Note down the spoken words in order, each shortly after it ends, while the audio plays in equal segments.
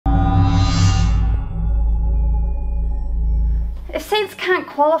Saints can't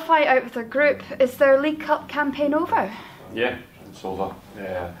qualify out of their group. Is their League Cup campaign over? Yeah, it's over.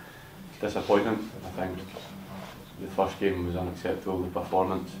 Disappointment. I think the first game was unacceptable, the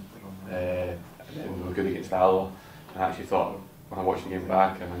performance. And then we were good against Albion. I actually thought, when I watched the game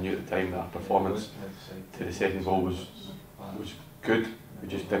back, and I knew at the time that our performance to the second goal was good. We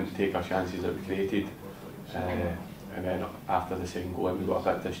just didn't take our chances that we created. And then after the second goal, we got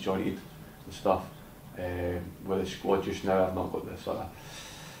a bit disjointed and stuff. With the squad just now, I've not got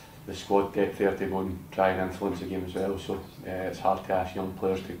the squad depth there to go and try and influence the game as well. So it's hard to ask young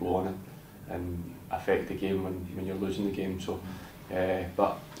players to go on and affect the game when you're losing the game. So,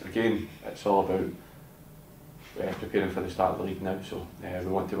 but again, it's all about preparing for the start of the league now. So we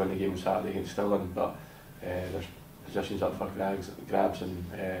want to win the game on Saturday against Stirling, but there's positions up for grabs, and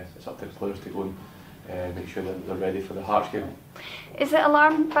it's up to the players to go and make sure that they're ready for the Hearts game. Is it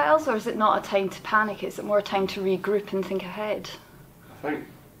alarm bells, or is it not a time to panic? Is it more a time to regroup and think ahead? I think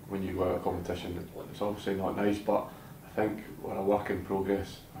when you go out of competition, it's obviously not nice, but I think we're a work in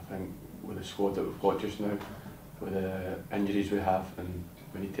progress. I think with the squad that we've got just now, with the injuries we have, and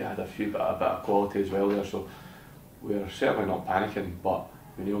we need to add a bit of quality as well there. So we're certainly not panicking, but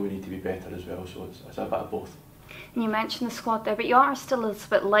we know we need to be better as well. So it's a bit of both. And you mentioned the squad there, but you are still a little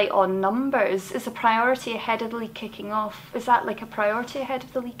bit light on numbers. Is a priority ahead of the league kicking off? Is that like a priority ahead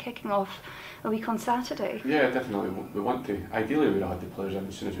of the league kicking off a week on Saturday? Yeah, definitely. We want to. Ideally, we'd have had the players in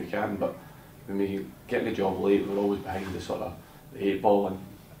as soon as we can, but when we get the job late, we're always behind the 8 ball,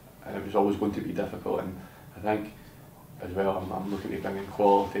 and it was always going to be difficult. And I think as well, I'm looking to bring in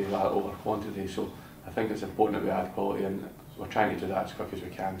quality over quantity. So I think it's important that we add quality, and we're trying to do that as quick as we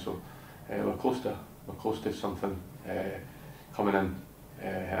can. So we're close to something coming in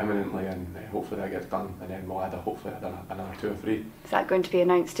imminently, and hopefully that gets done, and then we'll hopefully add another 2 or 3. Is that going to be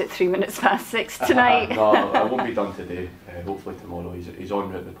announced at 6:03 tonight? No, it won't be done today. Hopefully tomorrow. He's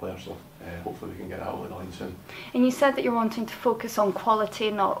on route, the player, so hopefully we can get that over the line soon. And you said that you're wanting to focus on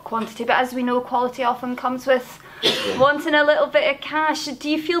quality, not quantity, but as we know, quality often comes with wanting a little bit of cash. Do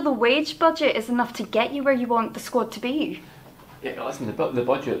you feel the wage budget is enough to get you where you want the squad to be? Yeah, listen, the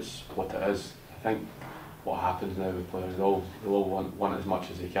budget's what it is. I think what happens now with players, they all want as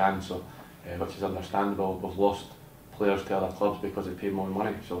much as they can, so which is understandable. We've lost players to other clubs because they pay more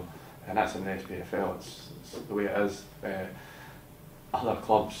money, so, and that's in the SPFL. It's the way it is. Other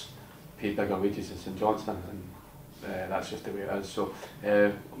clubs pay bigger wages than St Johnstone, and that's just the way it is. So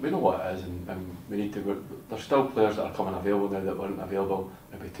we know what it is, and we need to. There's still players that are coming available now that weren't available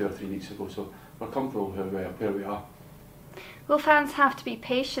maybe 2 or 3 weeks ago. So we're comfortable where we are. Will fans have to be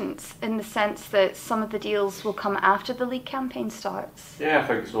patient in the sense that some of the deals will come after the league campaign starts? Yeah, I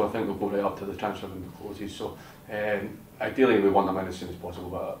think so. I think we'll go right up to the transfer window closes. So ideally we want them in as soon as possible,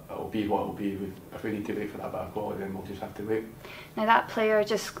 but it'll be what it'll be. If we need to wait for that bit of quality, then we'll just have to wait. Now that player,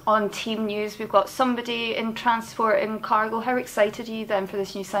 just on team news, we've got somebody in transport in Cargo. How excited are you then for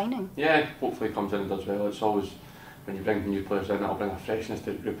this new signing? Yeah, hopefully he comes in and does well. It's always, when you bring new players in, it'll bring a freshness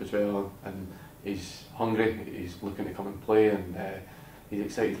to the group as well, and he's hungry, he's looking to come and play, and he's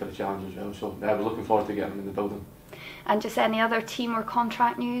excited for the challenge as well. So we're looking forward to getting him in the building. And just any other team or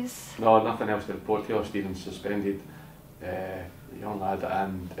contract news? No, nothing else to report. Taylor Stevens suspended, a young lad,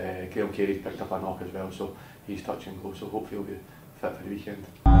 and Graham Carey's picked up a knock as well, so he's touch and go, so hopefully he'll be fit for the weekend.